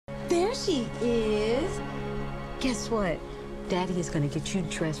There she is. Guess what? Daddy is going to get you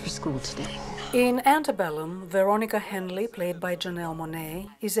dressed for school today. In Antebellum, Veronica Henley, played by Janelle Monáe,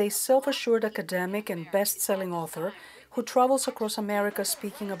 is a self-assured academic and best-selling author who travels across America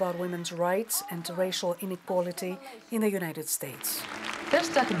speaking about women's rights and racial inequality in the United States. They're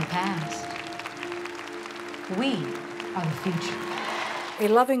stuck in the past. We are the future. A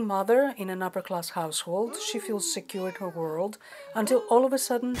loving mother in an upper-class household, she feels secure in her world until all of a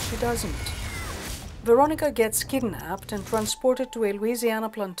sudden she doesn't. Veronica gets kidnapped and transported to a Louisiana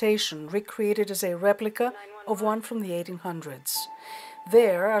plantation recreated as a replica of one from the 1800s.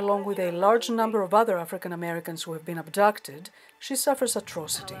 There, along with a large number of other African Americans who have been abducted, she suffers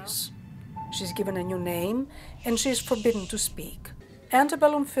atrocities. She's given a new name and she is forbidden to speak.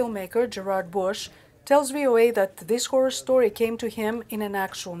 Antebellum filmmaker Gerard Bush tells VOA that this horror story came to him in an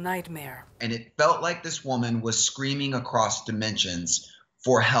actual nightmare. And it felt like this woman was screaming across dimensions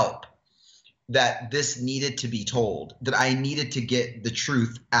for help, that this needed to be told, that I needed to get the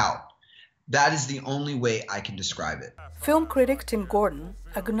truth out. That is the only way I can describe it. Film critic Tim Gordon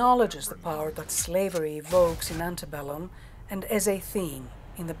acknowledges the power that slavery evokes in Antebellum and as a theme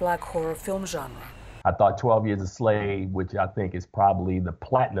in the black horror film genre. I thought 12 Years a Slave, which I think is probably the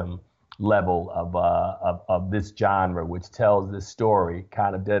platinum level of this genre, which tells this story,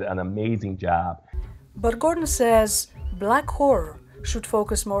 kind of did an amazing job. But Gordon says black horror should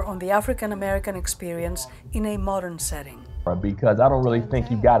focus more on the African American experience in a modern setting. Because I don't really think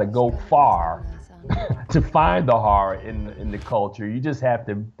you got to go far to find the horror in the culture. You just have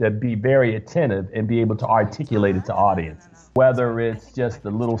to be very attentive and be able to articulate it to audiences. Whether it's just a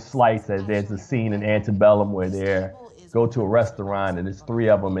little slice, as there's a scene in Antebellum where they go to a restaurant and there's 3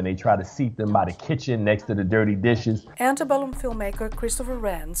 of them and they try to seat them by the kitchen next to the dirty dishes. Antebellum filmmaker Christopher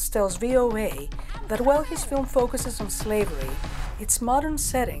Rance tells VOA that while his film focuses on slavery, its modern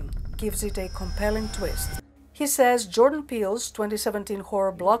setting gives it a compelling twist. He says Jordan Peele's 2017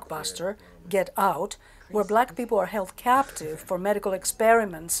 horror blockbuster, Get Out, where black people are held captive for medical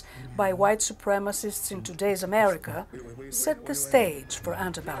experiments by white supremacists in today's America, set the stage for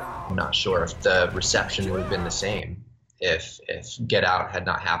Antebellum. I'm not sure if the reception would have been the same if Get Out had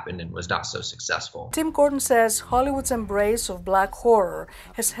not happened and was not so successful. Tim Gordon says Hollywood's embrace of black horror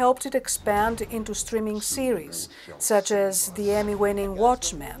has helped it expand into streaming series, such as the Emmy-winning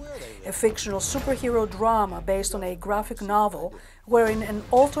Watchmen, a fictional superhero drama based on a graphic novel where in an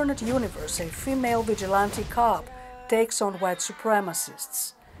alternate universe a female vigilante cop takes on white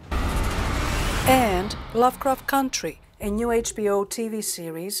supremacists. And Lovecraft Country, a new HBO TV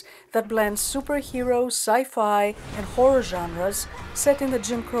series that blends superhero, sci-fi, and horror genres set in the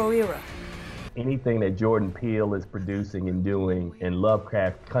Jim Crow era. Anything that Jordan Peele is producing and doing in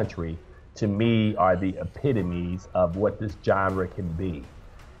Lovecraft Country, to me, are the epitomes of what this genre can be.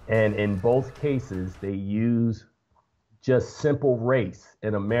 And in both cases, they use just simple race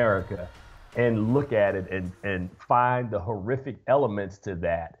in America and look at it and find the horrific elements to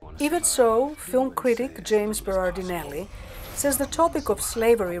that. Even so, film critic James Berardinelli says the topic of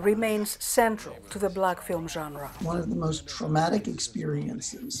slavery remains central to the black film genre. One of the most traumatic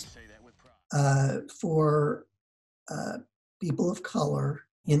experiences for people of color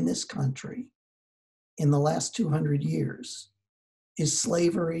in this country in the last 200 years is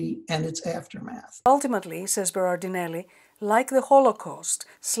slavery and its aftermath. Ultimately, says Berardinelli, like the Holocaust,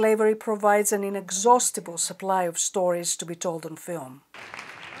 slavery provides an inexhaustible supply of stories to be told on film.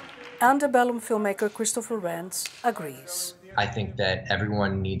 Antebellum filmmaker Christopher Rance agrees. I think that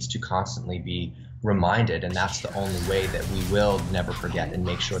everyone needs to constantly be reminded, and that's the only way that we will never forget and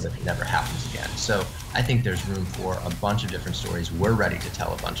make sure that it never happens again. So I think there's room for a bunch of different stories. We're ready to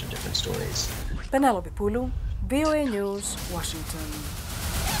tell a bunch of different stories. Penelope Pulu, VOA News, Washington.